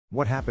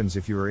What happens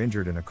if you are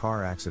injured in a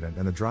car accident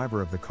and the driver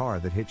of the car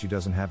that hit you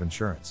doesn't have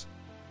insurance?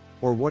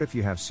 Or what if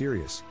you have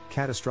serious,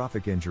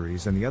 catastrophic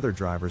injuries and the other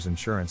driver's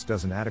insurance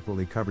doesn't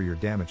adequately cover your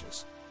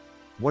damages?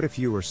 What if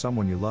you or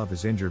someone you love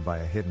is injured by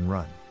a hit and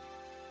run?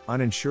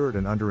 Uninsured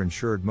and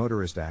underinsured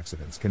motorist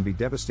accidents can be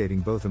devastating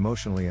both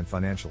emotionally and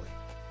financially.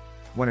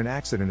 When an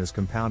accident is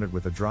compounded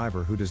with a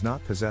driver who does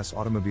not possess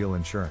automobile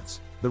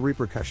insurance, the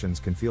repercussions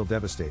can feel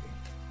devastating.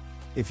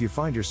 If you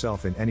find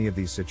yourself in any of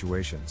these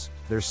situations,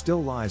 there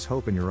still lies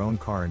hope in your own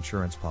car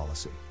insurance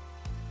policy.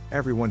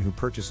 Everyone who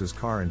purchases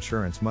car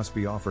insurance must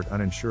be offered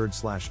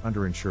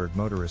uninsured/underinsured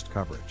motorist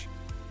coverage.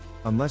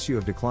 Unless you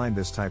have declined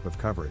this type of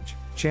coverage,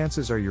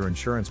 chances are your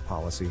insurance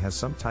policy has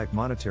some type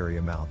monetary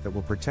amount that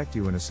will protect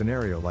you in a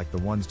scenario like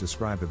the ones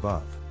described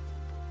above.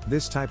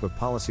 This type of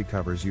policy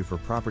covers you for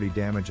property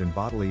damage and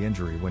bodily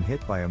injury when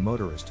hit by a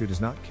motorist who does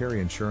not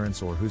carry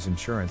insurance or whose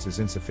insurance is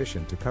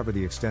insufficient to cover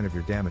the extent of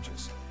your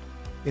damages.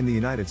 In the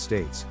United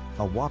States,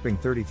 a whopping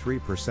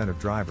 33% of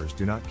drivers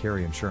do not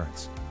carry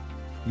insurance.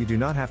 You do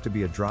not have to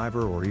be a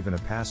driver or even a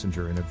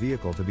passenger in a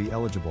vehicle to be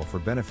eligible for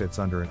benefits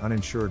under an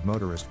uninsured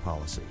motorist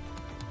policy.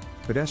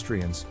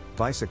 Pedestrians,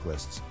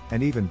 bicyclists,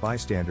 and even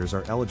bystanders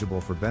are eligible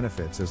for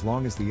benefits as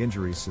long as the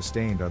injuries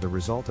sustained are the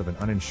result of an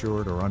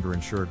uninsured or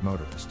underinsured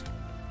motorist.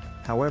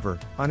 However,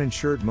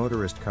 uninsured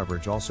motorist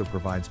coverage also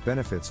provides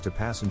benefits to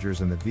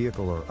passengers in the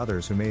vehicle or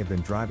others who may have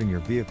been driving your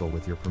vehicle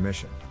with your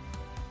permission.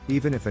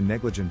 Even if a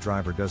negligent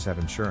driver does have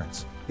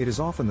insurance, it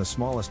is often the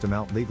smallest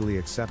amount legally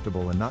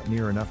acceptable and not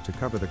near enough to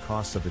cover the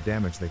costs of the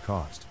damage they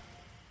caused.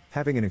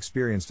 Having an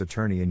experienced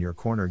attorney in your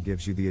corner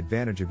gives you the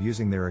advantage of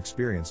using their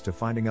experience to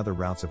finding other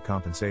routes of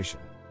compensation.